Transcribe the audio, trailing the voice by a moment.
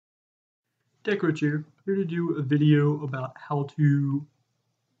TechRich here to do a video about how to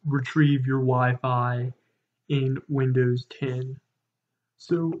retrieve your Wi-Fi in Windows 10.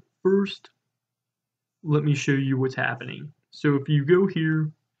 So first, let me show you what's happening. So if you go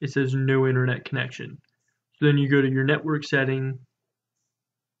here, it says no internet connection. So then you go to your network setting,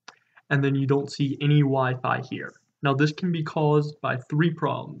 and then you don't see any Wi-Fi here. Now this can be caused by three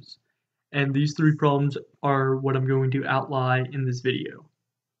problems, and these three problems are what I'm going to outline in this video.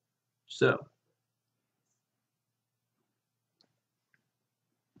 So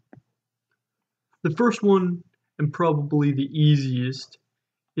the first one, and probably the easiest,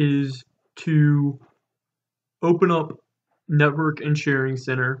 is to open up Network and Sharing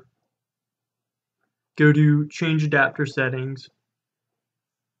Center, go to Change Adapter Settings,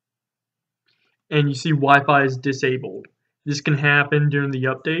 and you see Wi-Fi is disabled. This can happen during the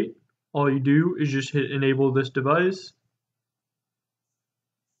update. All you do is just hit Enable this device.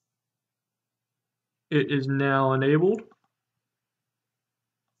 It is now enabled.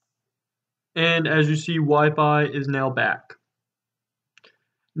 And as you see, Wi-Fi is now back.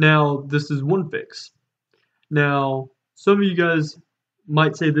 Now, this is one fix. Now, some of you guys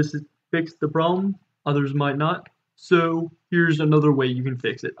might say this has fixed the problem, others might not. So here's another way you can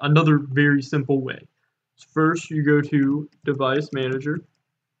fix it, another very simple way. First, you go to Device Manager.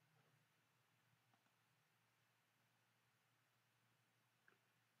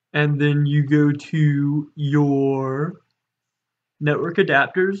 And then you go to your network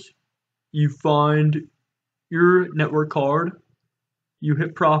adapters. You find your network card. You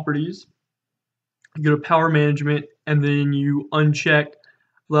hit Properties. You go to Power Management, and then you uncheck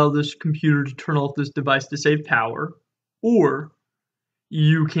allow this computer to turn off this device to save power, or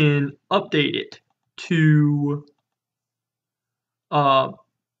you can update it to the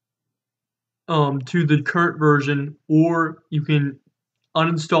current version, or you can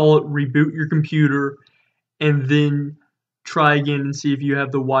uninstall it, reboot your computer, and then try again and see if you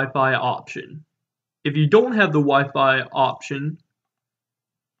have the Wi-Fi option. If you don't have the Wi-Fi option,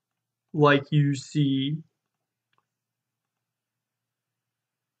 like you see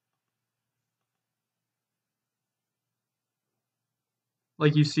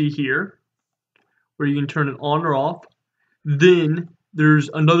here, where you can turn it on or off, then there's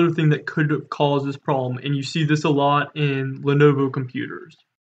another thing that could have caused this problem, and you see this a lot in Lenovo computers.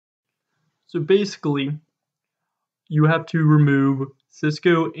 So basically, you have to remove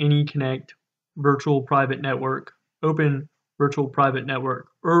Cisco AnyConnect Virtual Private Network, Open Virtual Private Network,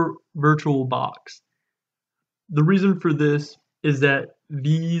 or VirtualBox. The reason for this is that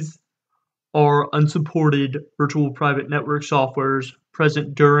these are unsupported virtual private network softwares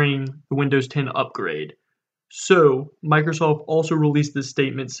present during the Windows 10 upgrade. So Microsoft also released this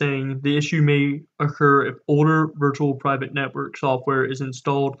statement saying the issue may occur if older virtual private network software is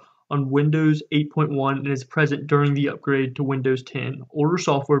installed on Windows 8.1 and is present during the upgrade to Windows 10. Older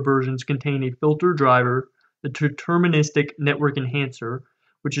software versions contain a filter driver, the deterministic network enhancer,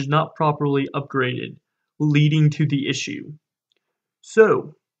 which is not properly upgraded, leading to the issue.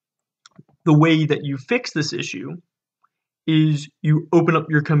 So the way that you fix this issue is you open up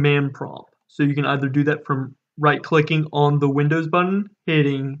your command prompt. So you can either do that from right-clicking on the Windows button,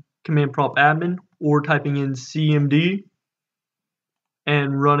 hitting Command Prompt Admin, or typing in CMD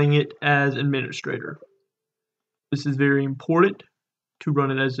and running it as administrator. This is very important to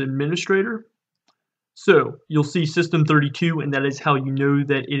run it as administrator. So you'll see System32, and that is how you know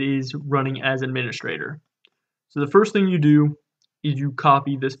that it is running as administrator. So the first thing you do is you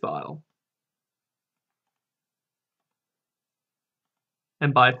copy this file.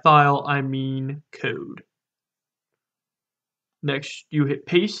 And by file, I mean code. Next, you hit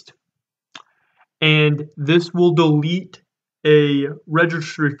paste, and this will delete a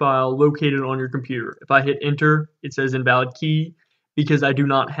registry file located on your computer. If I hit enter, it says invalid key because I do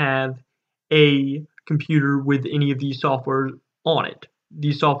not have a computer with any of these softwares on it.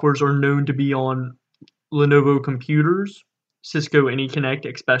 These softwares are known to be on Lenovo computers, Cisco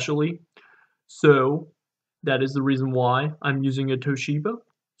AnyConnect especially. So that is the reason why I'm using a Toshiba.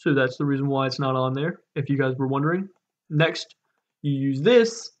 So that's the reason why it's not on there, if you guys were wondering. Next, you use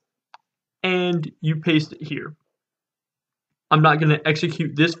this, and you paste it here. I'm not going to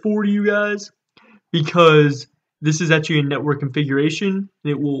execute this for you guys, because this is actually a network configuration.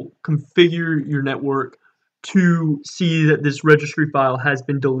 It will configure your network to see that this registry file has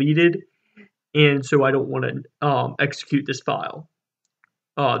been deleted, and so I don't want to execute this file,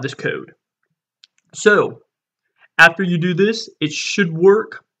 this code. So after you do this, it should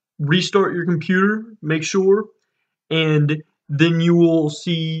work. Restart your computer, make sure, and then you will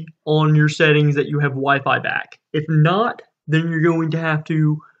see on your settings that you have Wi-Fi back. If not, then you're going to have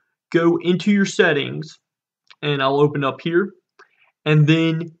to go into your settings, and I'll open up here, and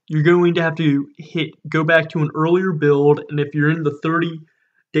then you're going to have to go back to an earlier build, and if you're in the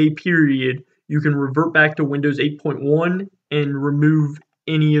 30-day period, you can revert back to Windows 8.1 and remove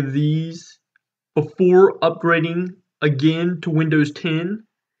any of these before upgrading again to Windows 10.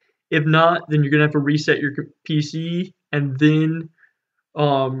 If not, then you're going to have to reset your PC and then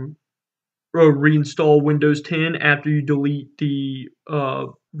reinstall Windows 10 after you delete the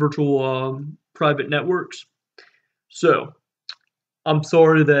virtual private networks. So, I'm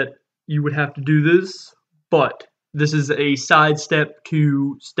sorry that you would have to do this, but this is a side step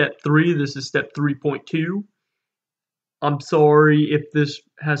to step 3. This is step 3.2. I'm sorry if this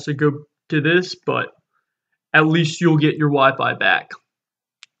has to go to this, but at least you'll get your Wi-Fi back.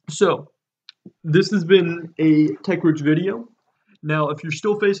 So, this has been a TechRich video. Now, if you're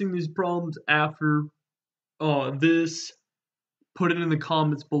still facing these problems after this, put it in the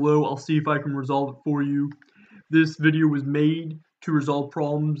comments below. I'll see if I can resolve it for you. This video was made to resolve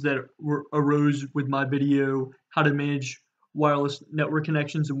problems that arose with my video, how to manage wireless network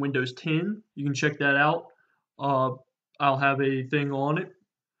connections in Windows 10. You can check that out. I'll have a thing on it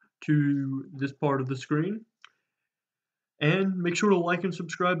to this part of the screen. And make sure to like and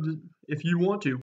subscribe if you want to.